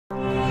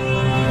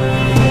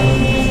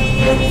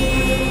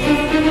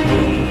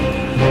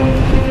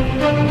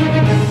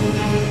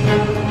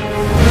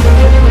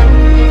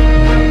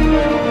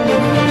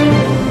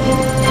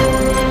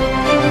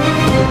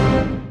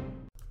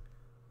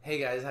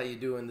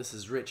This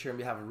is Rich here on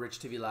behalf of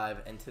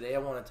RICHTVLIVE, and today I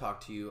want to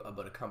talk to you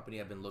about a company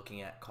I've been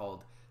looking at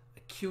called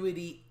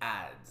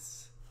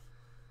AcuityAds.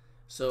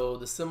 So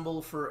the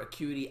symbol for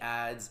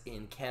AcuityAds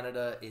in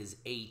Canada is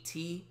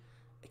AT,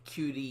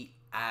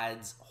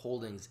 AcuityAds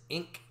Holdings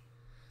Inc.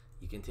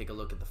 You can take a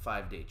look at the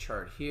 5-day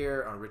chart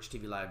here on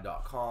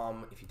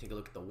RICHTVLIVE.com. If you take a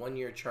look at the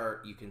 1-year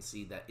chart, you can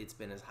see that it's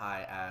been as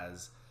high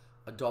as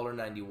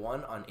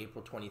 $1.91 on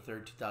April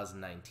 23rd,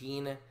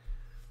 2019.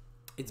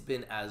 It's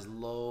been as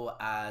low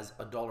as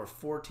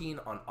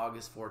 $1.14 on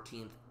August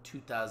 14th,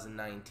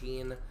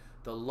 2019.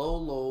 The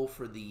low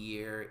for the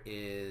year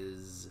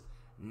is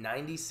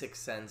 96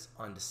 cents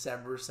on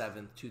December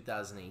 7th,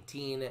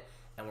 2018,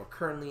 and we're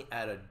currently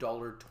at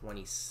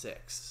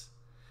 $1.26.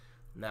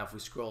 Now, if we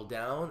scroll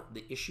down,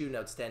 the issued and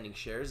outstanding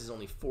shares is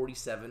only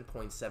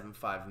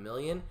 47.75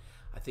 million.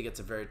 I think it's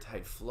a very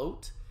tight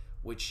float,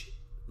 which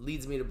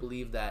leads me to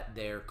believe that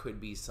there could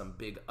be some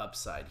big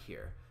upside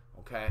here,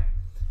 okay?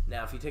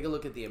 Now, if you take a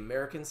look at the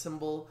American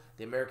symbol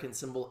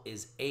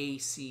is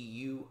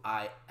ACUIF,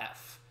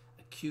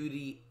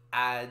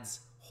 AcuityAds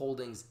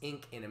Holdings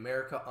Inc. in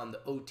America on the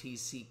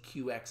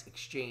OTCQX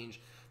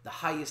exchange, the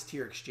highest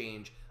tier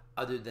exchange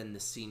other than the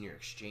senior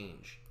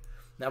exchange.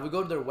 Now, we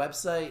go to their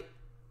website,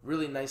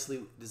 really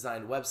nicely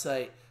designed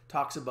website,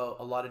 talks about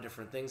a lot of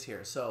different things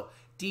here. So,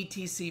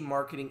 DTC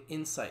marketing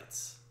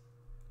insights.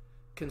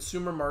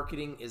 Consumer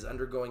marketing is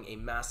undergoing a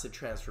massive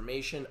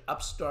transformation.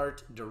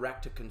 Upstart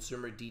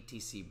direct-to-consumer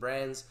DTC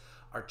brands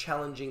are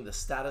challenging the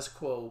status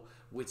quo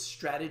with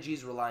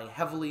strategies relying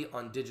heavily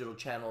on digital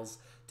channels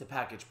to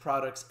package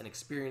products and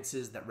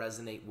experiences that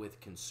resonate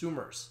with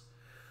consumers.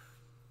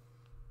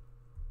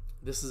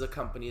 This is a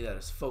company that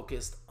is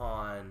focused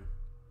on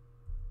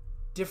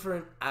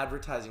different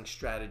advertising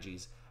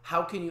strategies.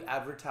 How can you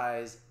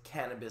advertise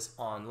cannabis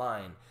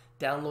online?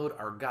 Download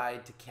our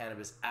guide to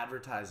cannabis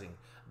advertising.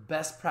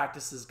 Best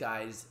practices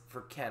guides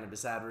for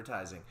cannabis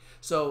advertising.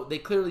 So they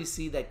clearly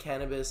see that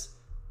cannabis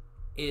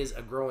is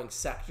a growing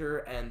sector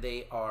and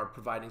they are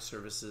providing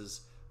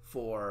services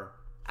for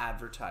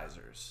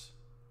advertisers.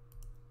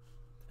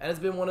 And it's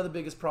been one of the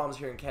biggest problems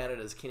here in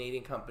Canada is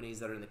Canadian companies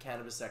that are in the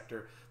cannabis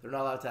sector, they're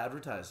not allowed to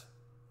advertise.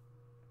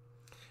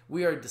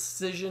 We are a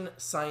decision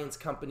science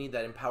company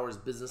that empowers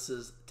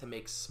businesses to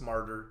make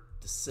smarter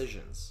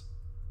decisions.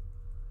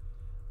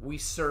 We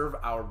serve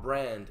our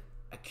brand.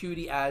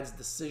 AcuityAds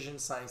Decision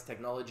Science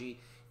Technology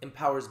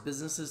empowers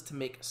businesses to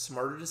make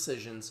smarter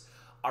decisions.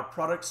 Our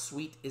product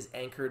suite is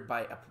anchored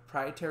by a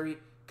proprietary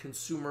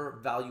consumer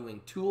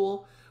valuing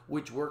tool,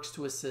 which works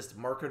to assist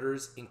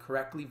marketers in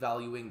correctly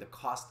valuing the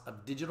cost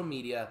of digital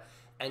media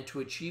and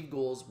to achieve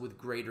goals with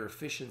greater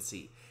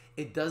efficiency.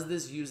 It does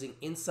this using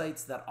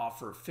insights that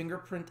offer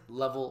fingerprint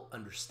level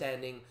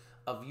understanding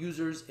of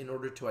users in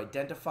order to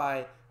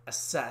identify,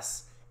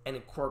 assess, and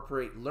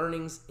incorporate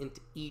learnings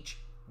into each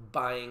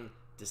buying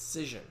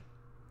decision.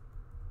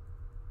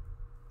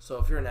 So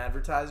if you're an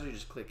advertiser, you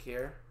just click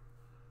here.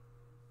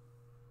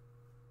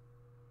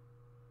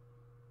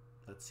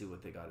 Let's see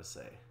what they got to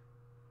say.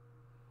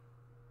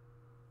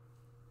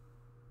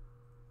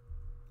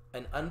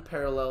 An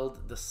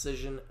unparalleled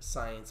decision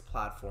science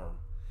platform.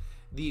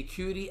 The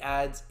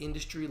AcuityAds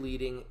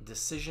industry-leading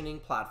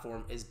decisioning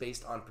platform is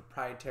based on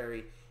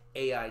proprietary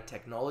AI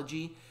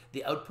technology.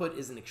 The output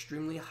is an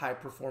extremely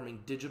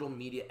high-performing digital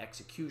media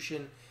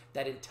execution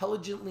that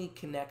intelligently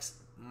connects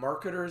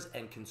marketers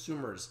and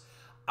consumers.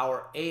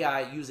 Our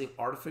AI using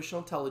artificial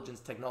intelligence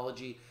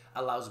technology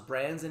allows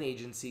brands and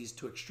agencies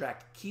to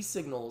extract key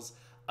signals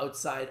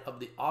outside of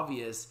the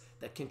obvious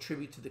that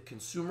contribute to the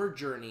consumer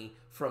journey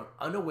from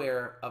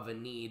unaware of a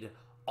need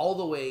all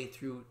the way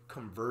through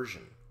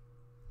conversion.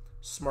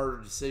 Smarter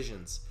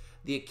decisions.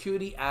 The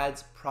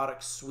AcuityAds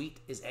product suite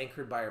is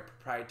anchored by our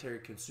proprietary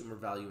consumer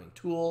valuing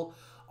tool.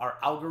 Our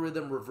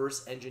algorithm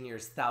reverse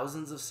engineers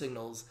thousands of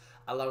signals,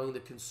 allowing the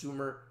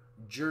consumer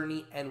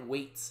journey and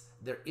weights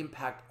their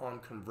impact on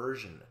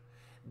conversion.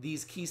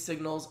 These key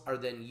signals are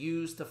then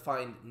used to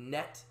find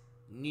net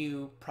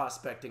new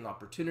prospecting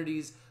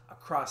opportunities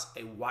across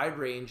a wide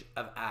range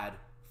of ad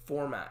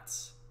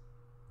formats.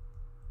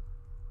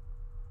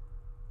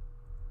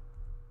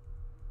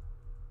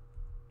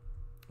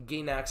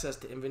 Gain access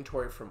to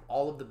inventory from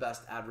all of the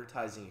best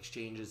advertising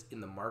exchanges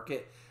in the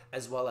market,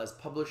 as well as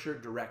publisher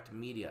direct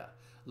media.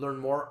 Learn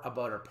more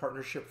about our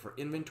partnership for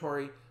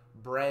inventory,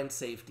 brand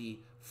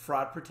safety,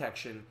 fraud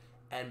protection,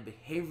 and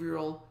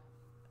behavioral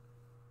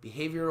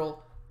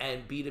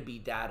and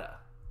B2B data.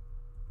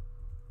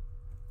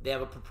 They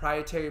have a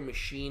proprietary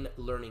machine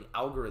learning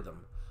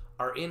algorithm.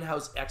 Our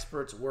in-house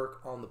experts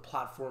work on the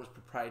platform's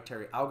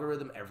proprietary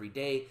algorithm every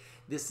day.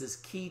 This is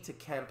key to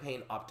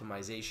campaign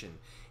optimization.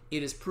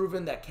 It is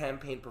proven that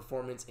campaign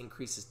performance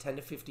increases 10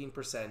 to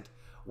 15%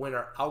 when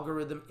our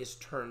algorithm is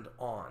turned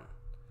on.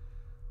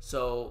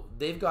 So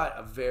they've got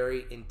a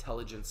very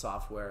intelligent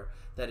software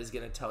that is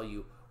going to tell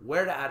you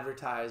where to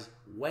advertise,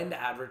 when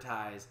to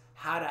advertise,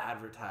 how to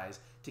advertise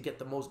to get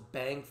the most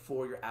bang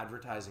for your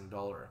advertising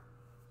dollar.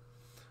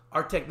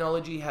 Our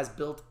technology has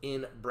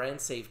built-in brand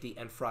safety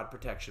and fraud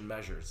protection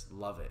measures.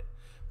 Love it.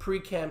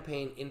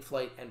 pre-campaign,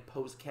 in-flight, and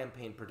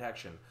post-campaign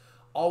protection.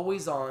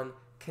 Always on,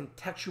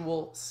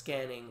 contextual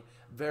scanning,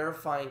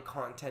 verifying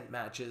content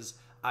matches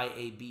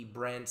IAB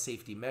brand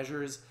safety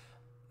measures,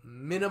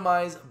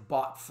 minimize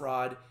bot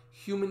fraud,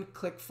 human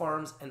click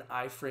farms and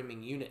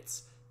iframing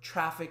units,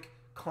 traffic,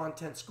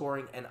 content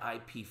scoring, and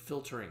IP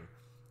filtering,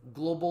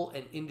 global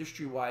and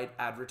industry-wide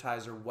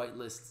advertiser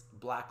whitelists,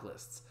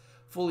 blacklists,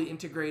 fully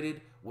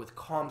integrated with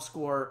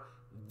ComScore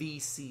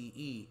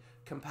VCE,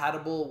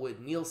 compatible with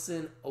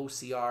Nielsen,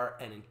 OCR,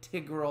 and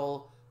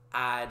integral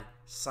ad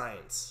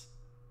science.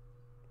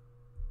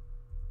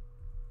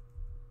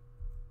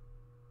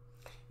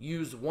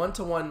 Use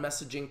one-to-one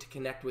messaging to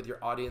connect with your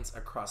audience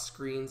across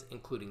screens,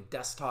 including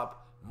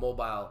desktop,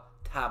 mobile,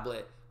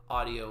 tablet,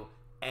 audio,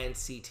 and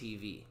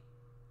CTV.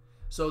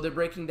 So they're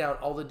breaking down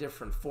all the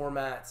different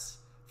formats,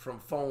 from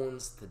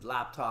phones to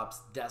laptops,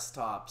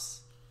 desktops,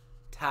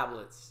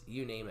 tablets,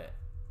 you name it.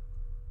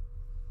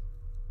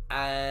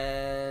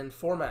 And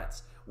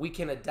formats. We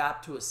can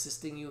adapt to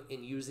assisting you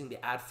in using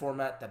the ad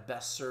format that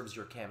best serves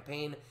your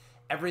campaign.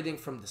 Everything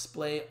from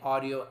display,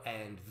 audio,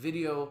 and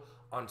video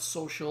on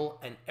social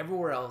and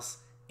everywhere else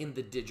in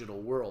the digital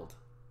world.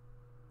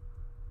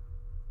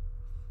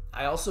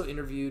 I also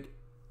interviewed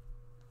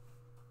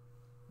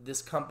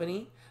this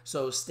company,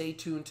 so stay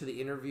tuned to the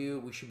interview.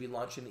 We should be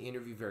launching the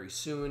interview very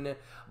soon.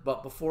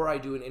 But before I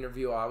do an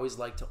interview, I always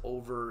like to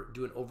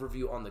do an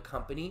overview on the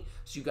company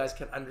so you guys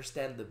can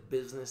understand the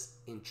business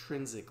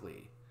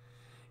intrinsically.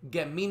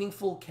 Get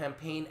meaningful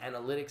campaign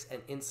analytics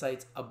and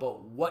insights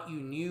about what you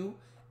knew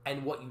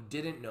and what you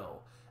didn't know.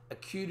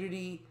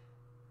 Acuity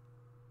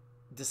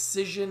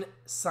decision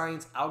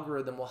science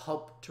algorithm will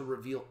help to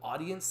reveal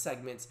audience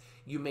segments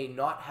you may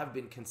not have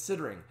been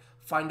considering.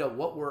 Find out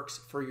what works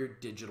for your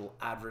digital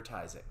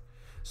advertising.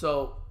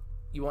 So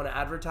you want to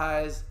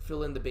advertise,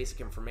 fill in the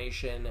basic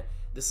information.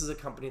 This is a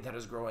company that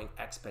is growing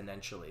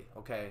exponentially,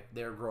 okay?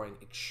 They're growing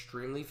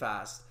extremely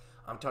fast.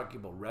 I'm talking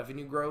about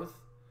revenue growth,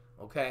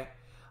 okay?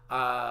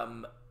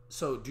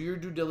 So do your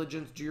due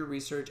diligence, do your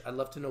research. I'd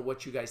love to know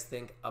what you guys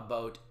think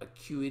about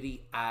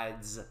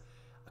AcuityAds,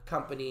 a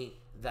company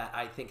that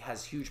I think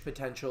has huge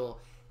potential.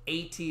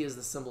 AT is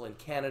the symbol in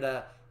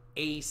Canada.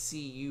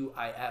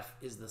 ACUIF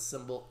is the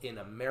symbol in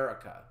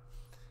America.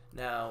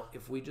 Now,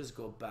 if we just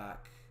go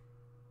back,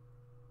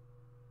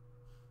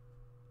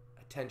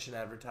 attention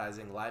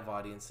advertising, live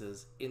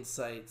audiences,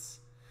 insights,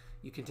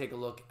 you can take a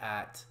look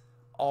at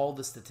all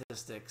the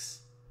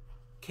statistics,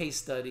 case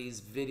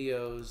studies,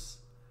 videos.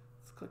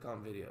 Let's click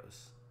on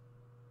videos.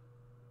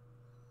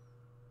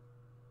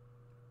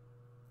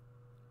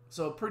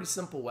 So a pretty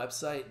simple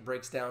website,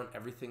 breaks down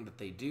everything that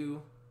they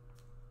do,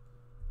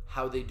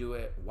 how they do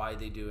it, why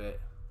they do it.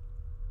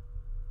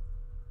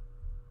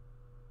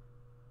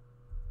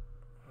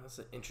 That's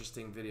an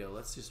interesting video.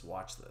 Let's just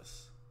watch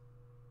this.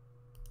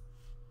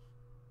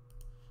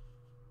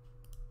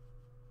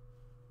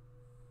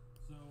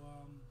 So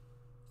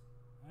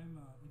I'm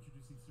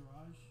introducing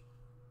Suraj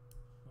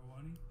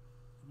Bharwani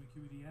from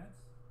AcuityAds.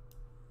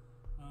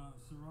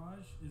 Suraj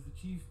is the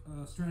Chief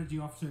Strategy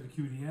Officer at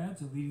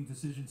AcuityAds, a leading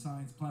decision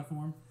science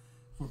platform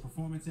for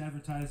performance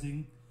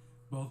advertising,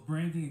 both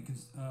branding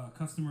and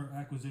customer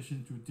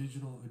acquisition through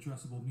digital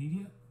addressable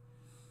media.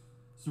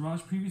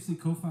 Suraj previously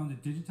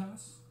co-founded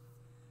Digitas,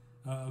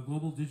 a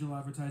global digital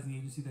advertising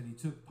agency that he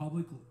took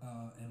public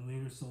and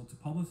later sold to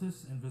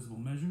Publicis and Visible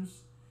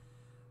Measures,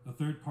 a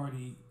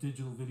third-party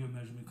digital video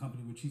measurement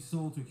company which he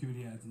sold to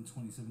AcuityAds in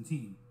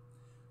 2017.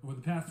 Over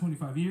the past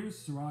 25 years,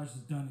 Suraj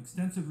has done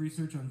extensive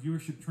research on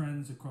viewership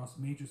trends across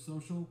major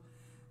social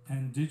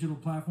and digital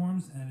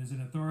platforms and is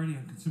an authority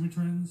on consumer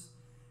trends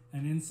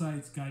and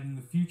insights guiding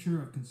the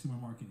future of consumer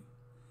marketing.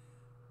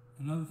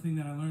 Another thing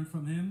that I learned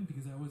from him,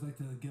 because I always like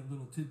to get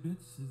little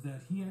tidbits, is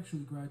that he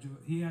actually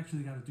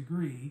got a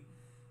degree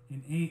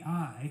in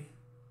AI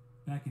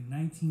back in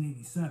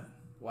 1987.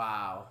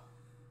 Wow.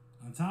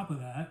 On top of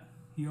that,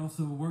 he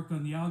also worked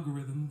on the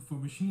algorithm for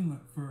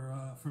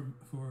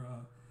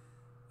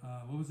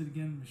what was it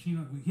again?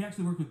 He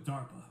actually worked with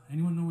DARPA.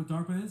 Anyone know what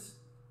DARPA is?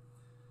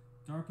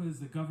 DARPA is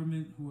the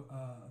government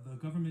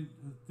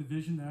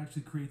division that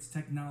actually creates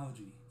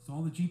technology. So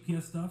all the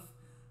GPS stuff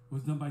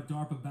was done by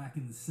DARPA back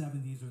in the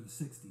 70s or the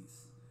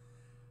 60s.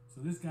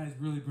 So this guy's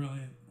really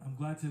brilliant. I'm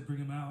glad to bring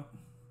him out.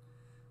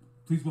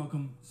 Please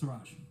welcome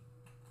Suraj.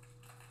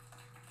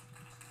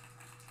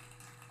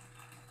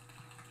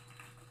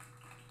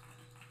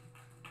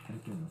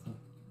 Thank you, Nathan.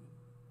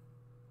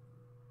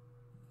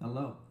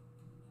 Hello.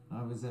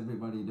 How is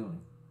everybody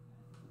doing?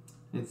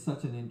 It's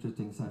such an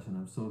interesting session.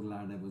 I'm so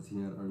glad I was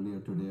here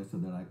earlier today so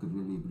that I could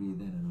really breathe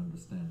in and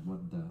understand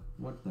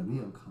what the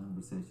real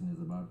conversation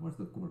is about. What's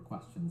the core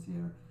questions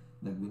here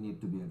that we need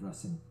to be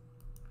addressing?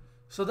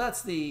 So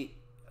that's the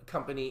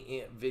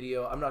company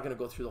video. I'm not going to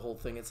go through the whole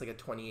thing. It's like a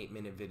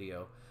 28-minute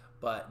video,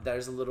 but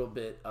there's a little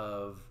bit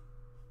of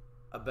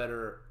a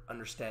better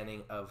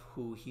understanding of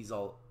who he's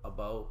all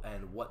about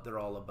and what they're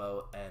all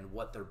about and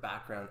what their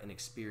background and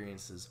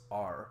experiences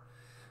are.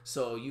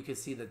 So you can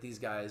see that these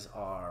guys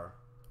are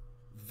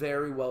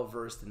very well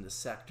versed in the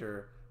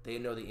sector. They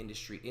know the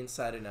industry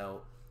inside and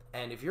out.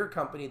 And if you're a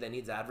company that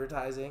needs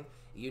advertising,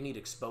 you need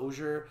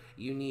exposure,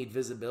 you need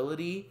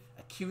visibility,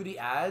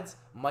 AcuityAds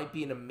might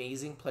be an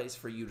amazing place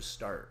for you to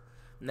start.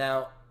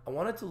 Now, I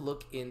wanted to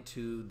look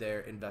into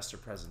their investor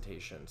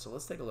presentation. So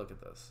let's take a look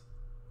at this.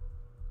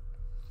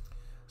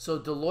 So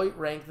Deloitte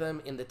ranked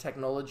them in the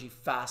Technology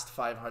Fast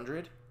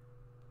 500.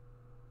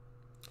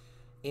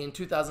 In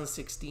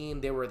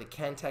 2016, they were the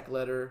Cantech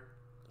Letter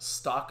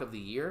Stock of the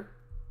Year.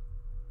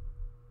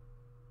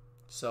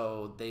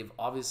 So they've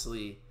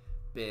obviously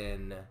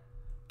been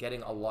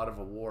getting a lot of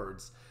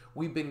awards.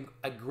 We've been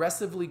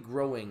aggressively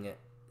growing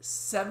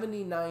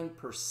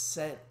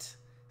 79%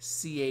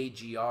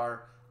 CAGR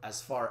as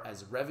far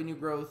as revenue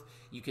growth.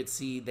 You could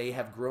see they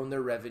have grown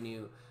their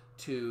revenue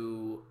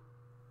to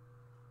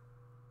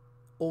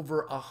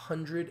over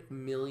 $100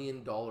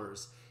 million.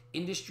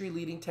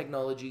 Industry-leading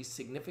technology,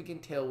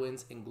 significant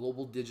tailwinds in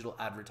global digital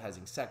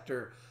advertising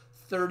sector,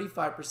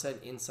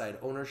 35% inside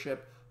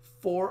ownership,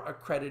 4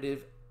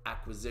 accredited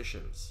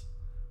acquisitions.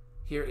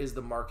 Here is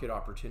the market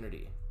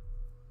opportunity.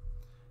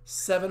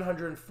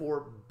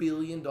 $704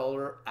 billion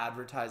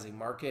advertising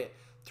market,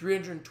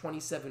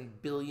 $327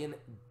 billion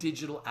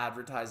digital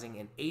advertising,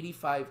 and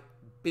 $85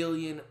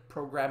 billion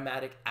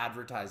programmatic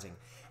advertising.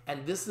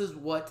 And this is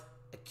what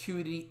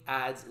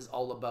AcuityAds is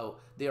all about.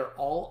 They are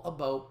all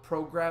about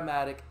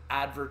programmatic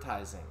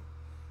advertising.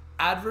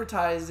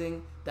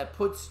 Advertising that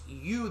puts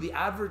you, the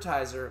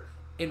advertiser,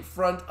 in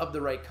front of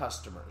the right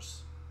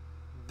customers.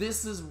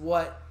 This is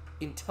what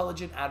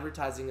intelligent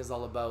advertising is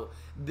all about.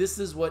 This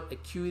is what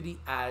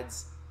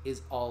AcuityAds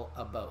is all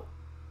about.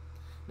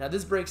 Now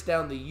this breaks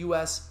down the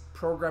US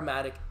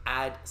programmatic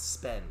ad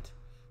spend.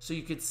 So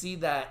you could see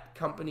that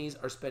companies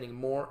are spending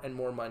more and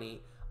more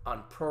money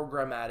on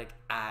programmatic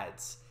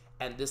ads.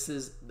 And this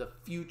is the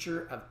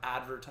future of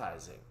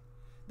advertising.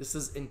 This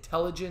is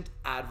intelligent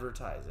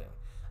advertising.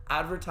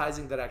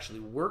 Advertising that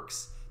actually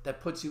works,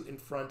 that puts you in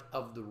front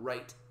of the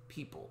right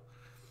people.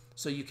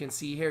 So you can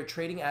see here,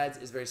 trading ads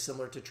is very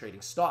similar to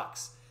trading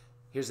stocks.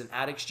 Here's an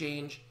ad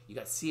exchange. You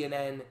got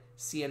CNN,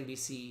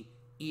 CNBC,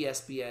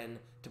 ESPN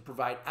to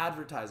provide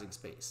advertising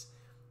space.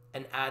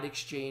 An ad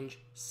exchange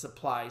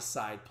supply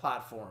side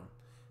platform.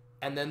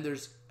 And then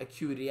there's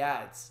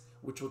AcuityAds,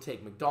 which will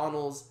take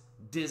McDonald's,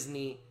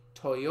 Disney,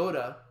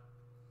 Toyota,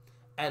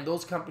 and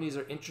those companies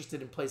are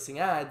interested in placing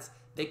ads.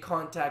 They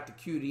contact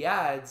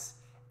AcuityAds,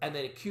 and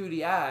then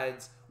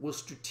AcuityAds will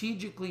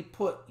strategically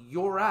put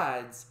your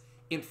ads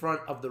in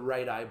front of the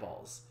right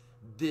eyeballs.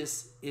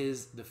 This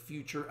is the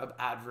future of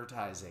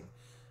advertising.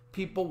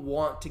 People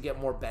want to get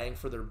more bang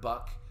for their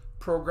buck.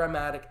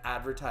 Programmatic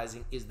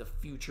advertising is the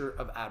future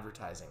of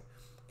advertising.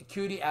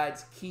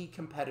 AcuityAds' key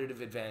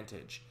competitive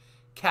advantage: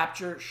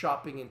 capture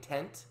shopping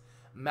intent,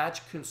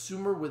 match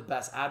consumer with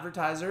best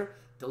advertiser,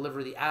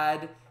 deliver the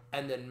ad,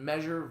 and then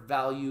measure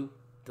value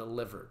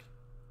delivered.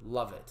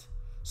 Love it.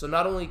 So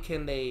not only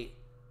can they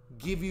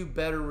give you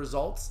better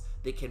results,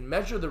 they can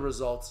measure the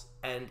results,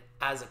 and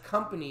as a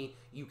company,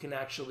 you can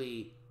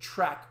actually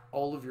track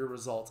all of your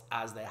results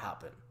as they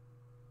happen.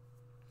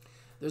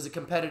 There's a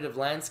competitive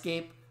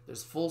landscape.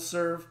 There's full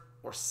serve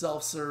or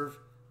self-serve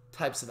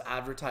types of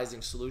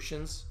advertising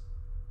solutions.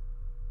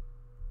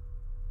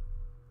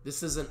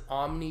 This is an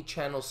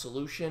omni-channel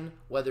solution,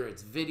 whether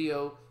it's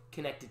video,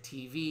 connected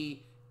TV,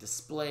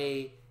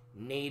 display,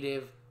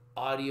 native,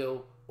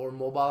 audio, or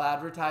mobile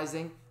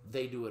advertising.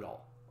 They do it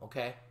all,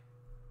 okay?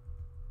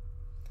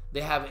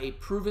 They have a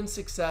proven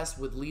success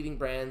with leading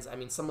brands. I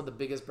mean, some of the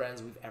biggest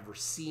brands we've ever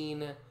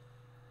seen.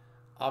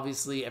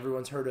 Obviously,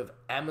 everyone's heard of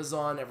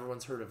Amazon.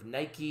 Everyone's heard of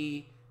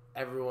Nike.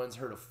 Everyone's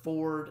heard of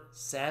Ford,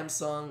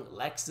 Samsung,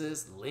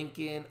 Lexus,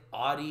 Lincoln,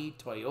 Audi,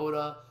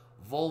 Toyota,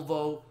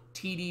 Volvo,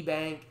 TD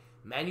Bank,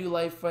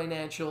 Manulife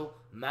Financial,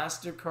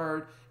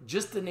 MasterCard,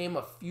 just to name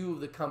a few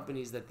of the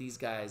companies that these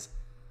guys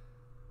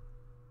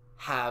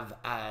have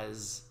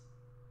as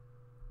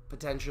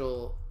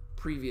potential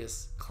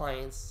previous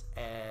clients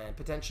and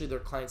potentially their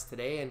clients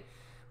today and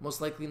most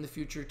likely in the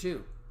future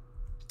too.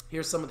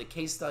 Here's some of the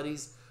case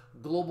studies.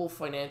 Global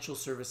financial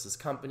services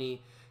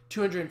company,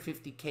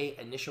 $250K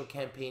initial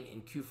campaign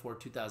in Q4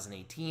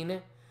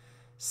 2018.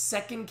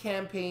 Second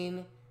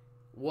campaign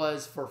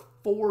was for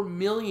 $4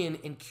 million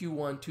in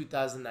Q1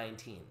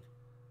 2019.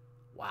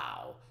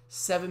 Wow.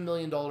 $7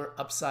 million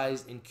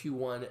upsized in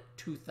Q1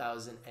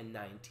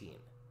 2019.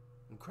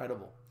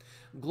 Incredible.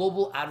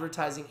 Global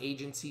advertising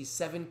agency,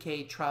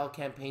 7K trial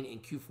campaign in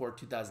Q4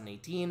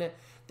 2018.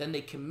 Then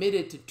they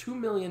committed to $2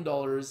 million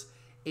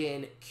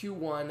in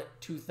Q1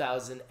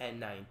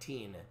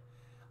 2019.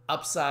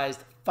 Upsized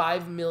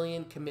 $5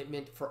 million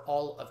commitment for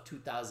all of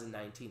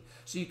 2019.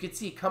 So you could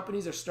see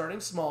companies are starting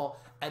small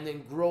and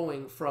then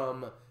growing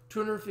from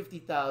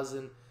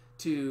 $250,000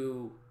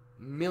 to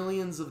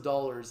millions of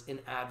dollars in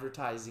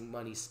advertising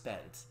money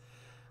spent.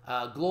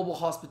 Global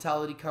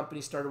hospitality company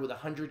started with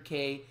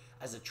 $100K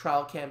as a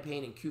trial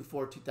campaign in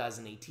Q4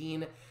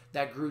 2018.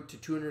 That grew to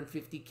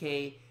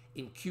 $250K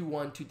in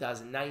Q1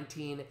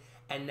 2019.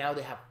 And now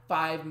they have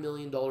 $5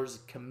 million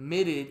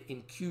committed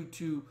in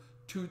Q2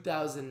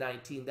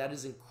 2019. That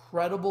is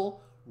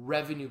incredible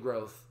revenue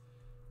growth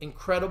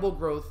incredible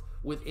growth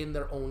within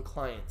their own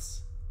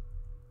clients.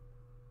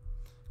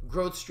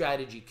 Growth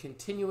strategy,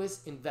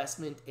 continuous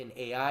investment in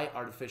AI,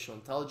 artificial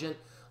intelligence,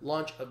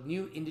 launch of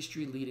new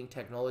industry-leading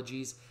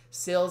technologies,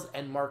 sales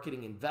and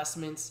marketing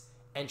investments,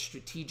 and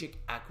strategic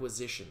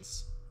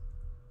acquisitions.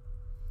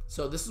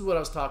 So this is what I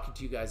was talking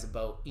to you guys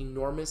about,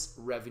 enormous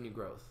revenue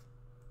growth.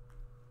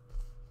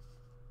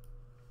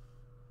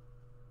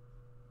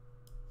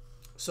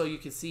 So you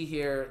can see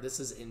here, this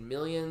is in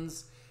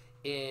millions.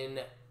 In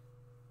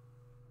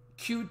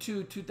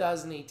Q2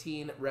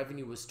 2018,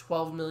 revenue was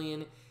 12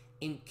 million.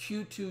 In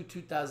Q2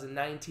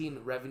 2019,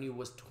 revenue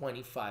was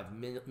 25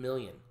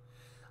 million,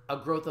 a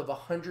growth of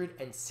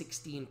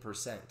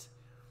 116%.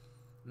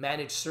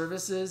 Managed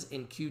services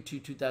in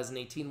Q2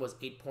 2018 was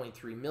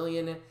 8.3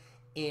 million.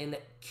 In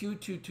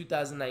Q2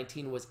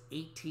 2019 was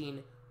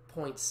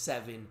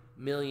 18.7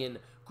 million,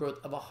 growth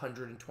of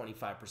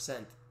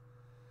 125%.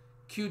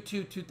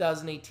 Q2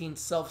 2018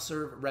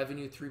 self-serve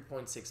revenue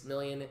 3.6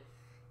 million.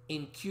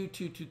 In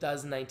Q2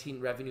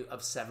 2019 revenue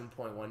of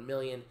 7.1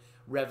 million,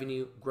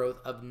 revenue growth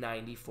of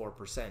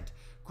 94%.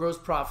 Gross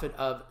profit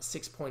of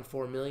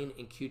 6.4 million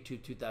in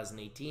Q2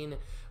 2018,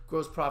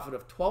 gross profit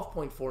of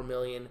 12.4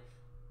 million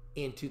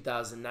in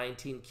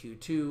 2019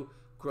 Q2,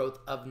 growth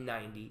of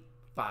 95%.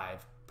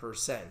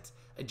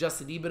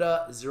 Adjusted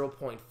EBITDA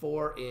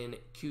 0.4 in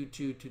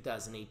Q2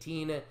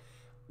 2018,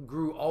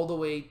 grew all the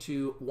way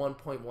to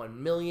 1.1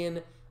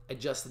 million.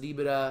 Adjusted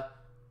EBITDA,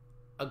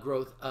 a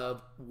growth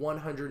of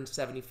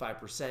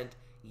 175%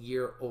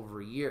 year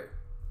over year.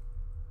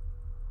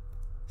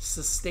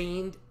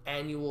 Sustained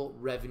annual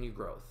revenue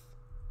growth.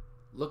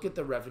 Look at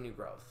the revenue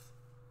growth.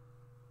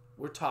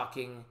 We're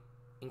talking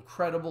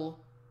incredible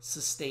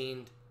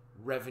sustained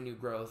revenue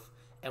growth,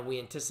 and we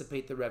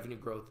anticipate the revenue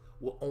growth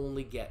will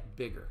only get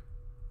bigger.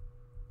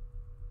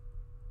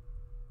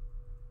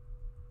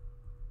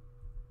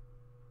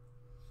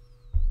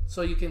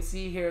 So you can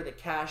see here the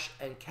cash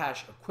and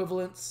cash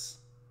equivalents.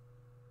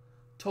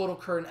 Total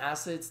current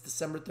assets,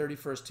 December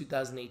 31st,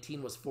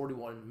 2018 was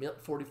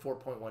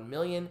 44.1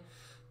 million.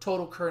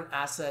 Total current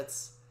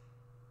assets,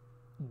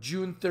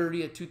 June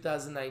 30th,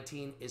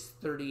 2019 is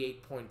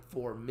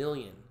 38.4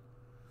 million.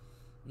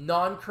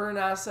 Non-current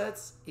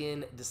assets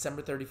in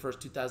December 31st,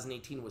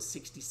 2018 was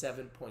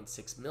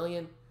 67.6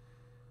 million.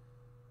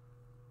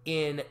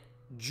 In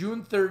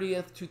June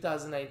 30th,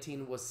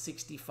 2019 was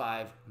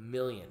 65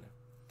 million.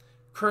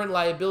 Current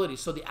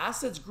liabilities. So the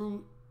assets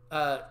grew,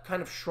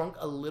 kind of shrunk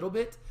a little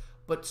bit,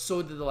 but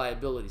so did the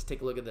liabilities.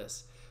 Take a look at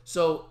this.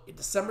 So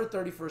December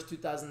 31st,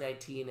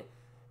 2019,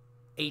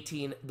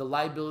 the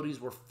liabilities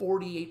were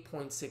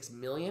 48.6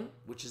 million,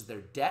 which is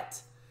their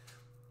debt.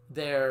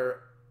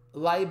 Their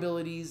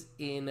liabilities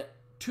in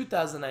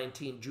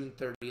 2019, June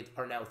 30th,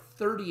 are now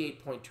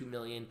 38.2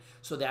 million.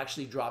 So they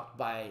actually dropped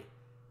by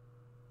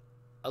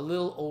a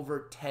little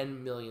over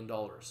 $10 million.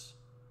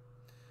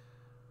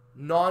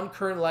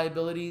 Non-current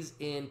liabilities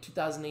in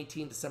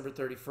 2018, December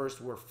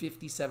 31st, were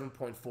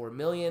 57.4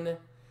 million.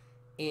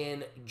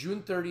 In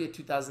June 30th,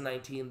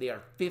 2019, they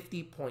are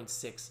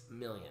 50.6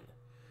 million.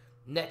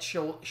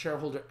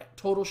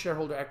 Total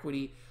shareholder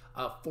equity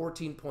of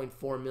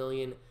 14.4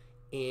 million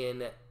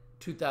in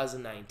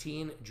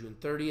 2019, June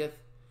 30th,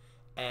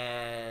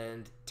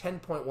 and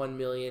 10.1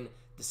 million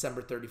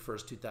December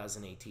 31st,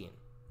 2018.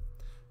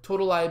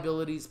 Total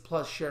liabilities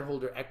plus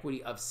shareholder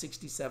equity of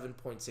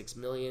 67.6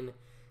 million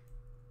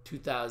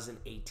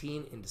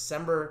 2018 in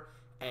December,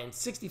 and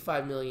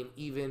 65 million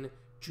even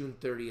June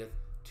 30th,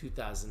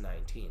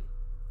 2019.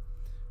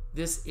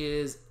 This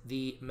is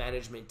the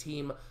management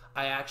team.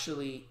 I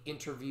actually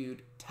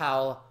interviewed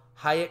Tal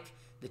Hayek,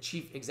 the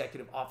Chief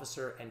Executive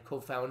Officer and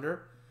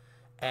co-founder,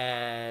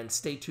 and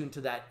stay tuned to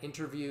that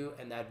interview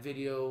and that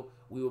video.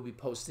 We will be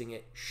posting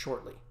it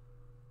shortly.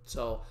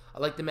 So I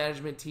like the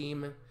management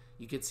team.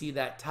 You can see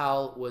that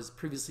Tal was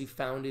previously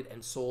founded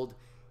and sold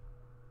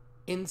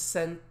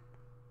IncentiClick,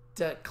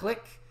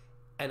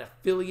 an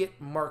affiliate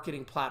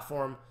marketing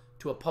platform,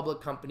 to a public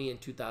company in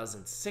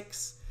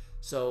 2006.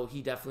 So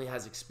he definitely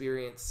has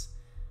experience,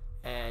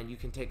 and you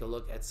can take a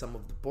look at some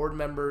of the board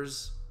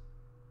members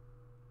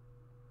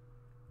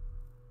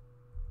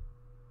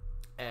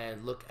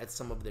and look at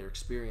some of their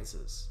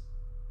experiences.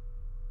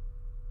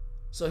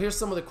 So here's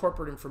some of the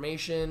corporate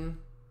information.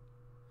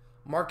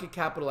 Market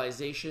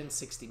capitalization,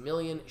 60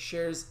 million.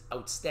 Shares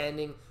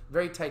outstanding,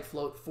 very tight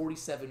float,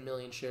 47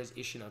 million shares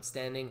issued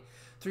outstanding.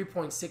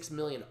 3.6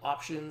 million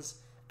options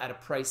at a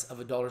price of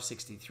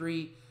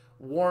 $1.63.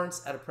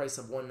 Warrants at a price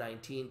of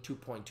 $1.19,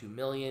 2.2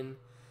 million.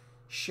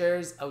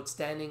 Shares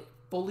outstanding,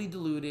 fully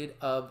diluted,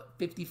 of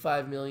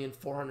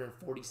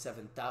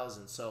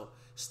 55,447,000. So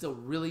still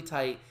really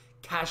tight.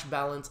 Cash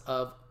balance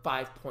of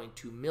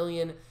 5.2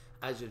 million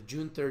as of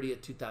June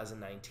 30th,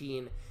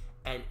 2019.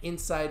 And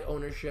inside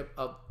ownership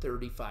of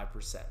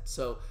 35%.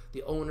 So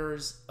the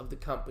owners of the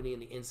company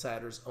and the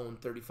insiders own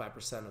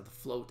 35% of the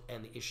float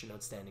and the issued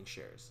outstanding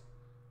shares.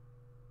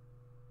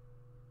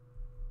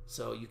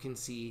 So you can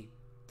see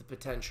the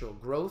potential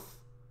growth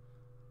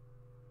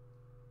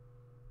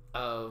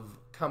of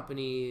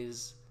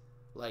companies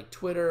like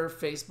Twitter,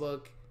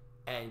 Facebook,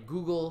 and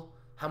Google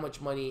how much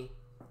money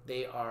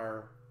they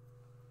are,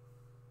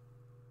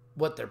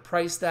 what they're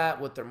priced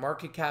at, what their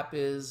market cap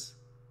is,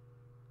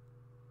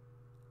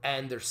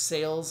 and their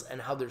sales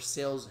and how their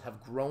sales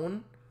have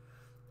grown.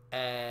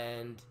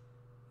 And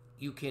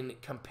you can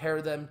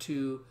compare them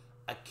to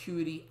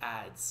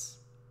AcuityAds.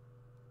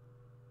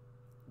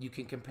 You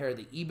can compare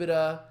the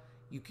EBITDA.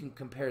 You can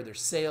compare their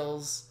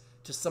sales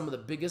to some of the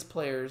biggest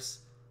players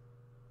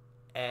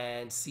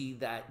and see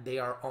that they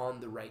are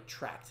on the right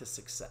track to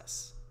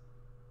success.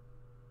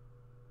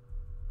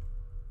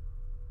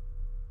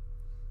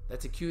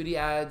 That's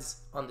AcuityAds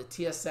on the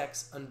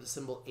TSX under the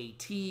symbol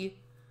AT.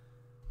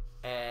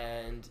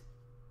 And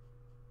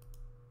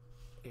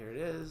here it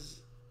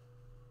is.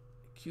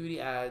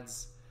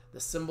 AcuityAds. The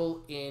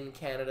symbol in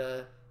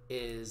Canada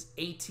is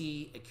AT,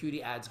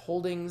 AcuityAds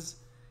Holdings.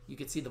 You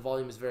can see the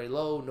volume is very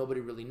low.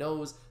 Nobody really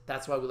knows.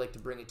 That's why we like to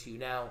bring it to you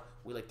now.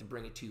 We like to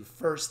bring it to you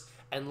first.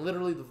 And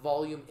literally the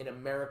volume in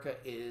America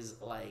is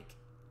like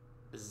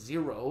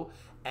 0.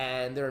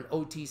 And they're an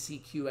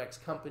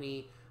OTCQX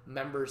company,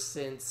 member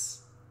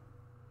since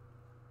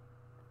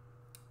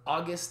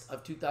August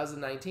of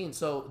 2019.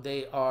 So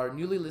they are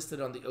newly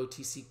listed on the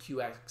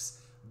OTCQX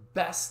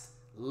best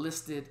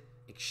listed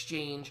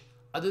exchange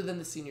other than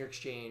the senior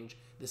exchange.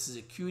 This is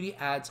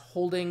AcuityAds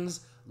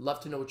Holdings. Love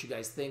to know what you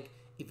guys think.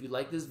 If you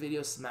like this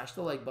video, smash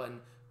the like button,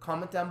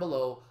 comment down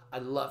below.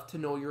 I'd love to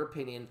know your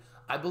opinion.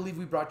 I believe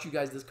we brought you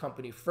guys this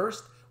company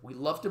first. We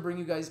love to bring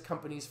you guys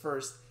companies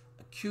first.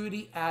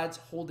 AcuityAds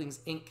Holdings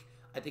Inc.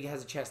 I think it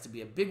has a chance to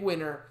be a big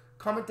winner.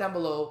 Comment down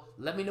below.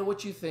 Let me know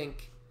what you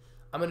think.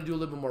 I'm going to do a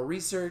little bit more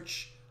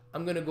research.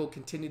 I'm going to go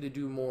continue to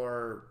do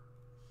more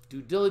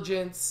due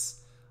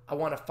diligence. I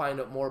want to find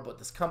out more about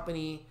this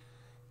company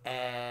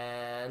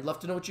and love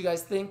to know what you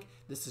guys think.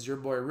 This is your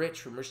boy Rich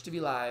from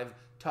RICHTVLIVE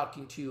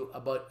talking to you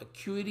about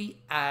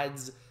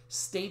AcuityAds.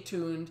 Stay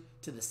tuned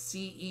to the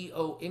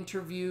CEO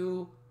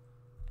interview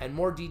and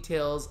more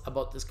details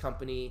about this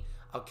company.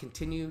 I'll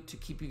continue to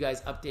keep you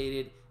guys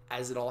updated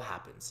as it all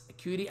happens.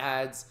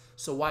 AcuityAds.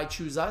 So why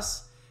choose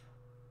us?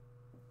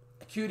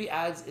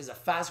 AcuityAds is a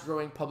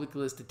fast-growing,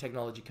 publicly listed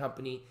technology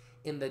company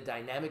in the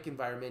dynamic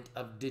environment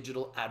of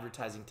digital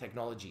advertising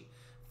technology.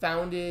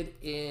 Founded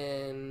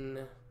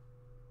in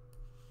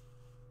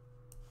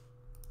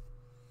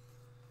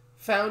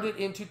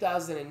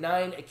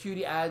 2009,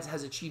 AcuityAds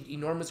has achieved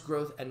enormous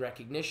growth and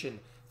recognition.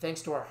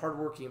 Thanks to our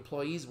hardworking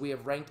employees, we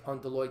have ranked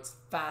on Deloitte's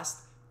Fast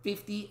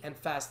 50 and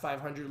Fast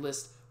 500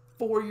 lists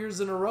 4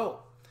 years in a row.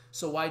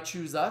 So why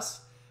choose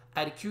us?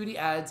 At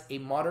AcuityAds, a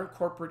modern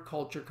corporate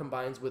culture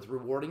combines with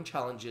rewarding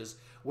challenges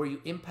where your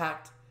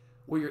impact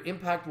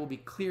will be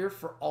clear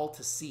for all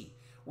to see.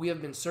 We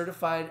have been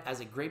certified as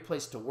a great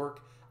place to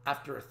work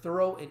after a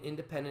thorough and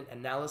independent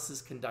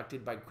analysis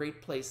conducted by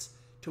Great Place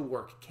to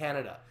Work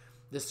Canada.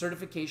 This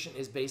certification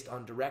is based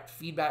on direct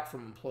feedback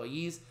from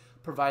employees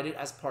provided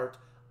as part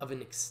of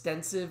an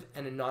extensive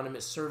and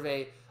anonymous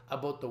survey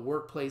about the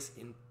workplace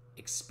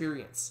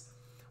experience.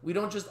 We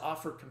don't just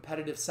offer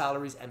competitive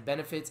salaries and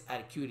benefits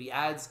at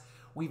AcuityAds.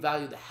 We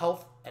value the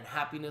health and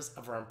happiness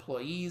of our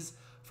employees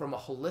from a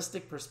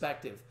holistic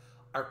perspective.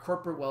 Our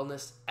corporate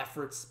wellness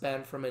efforts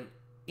span from an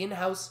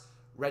in-house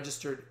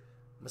registered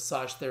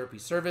massage therapy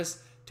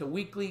service to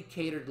weekly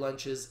catered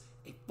lunches,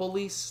 a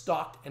fully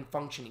stocked and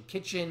functioning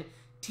kitchen,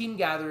 team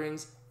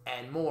gatherings,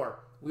 and more.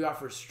 We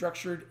offer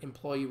structured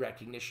employee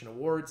recognition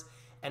awards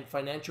and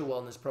financial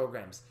wellness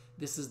programs.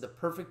 This is the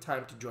perfect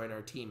time to join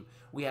our team.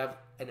 We have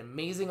an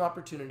amazing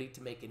opportunity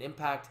to make an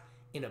impact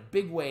in a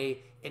big way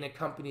in a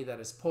company that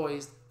is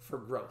poised for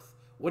growth.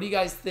 What do you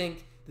guys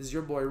think? This is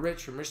your boy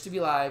Rich from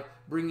RICHTVLIVE,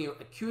 bringing you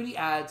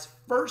AcuityAds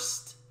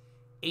first,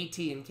 AT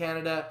in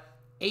Canada,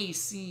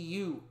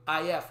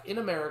 ACUIF in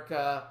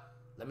America.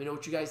 Let me know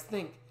what you guys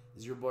think.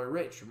 This is your boy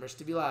Rich from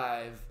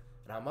RICHTVLIVE,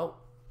 and I'm out.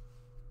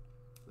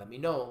 Let me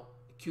know.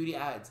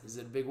 AcuityAds, is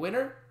it a big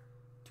winner?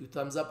 2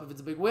 thumbs up if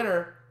it's a big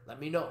winner. Let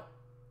me know.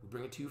 We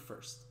bring it to you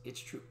first. It's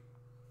true.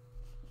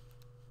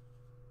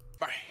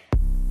 Bye.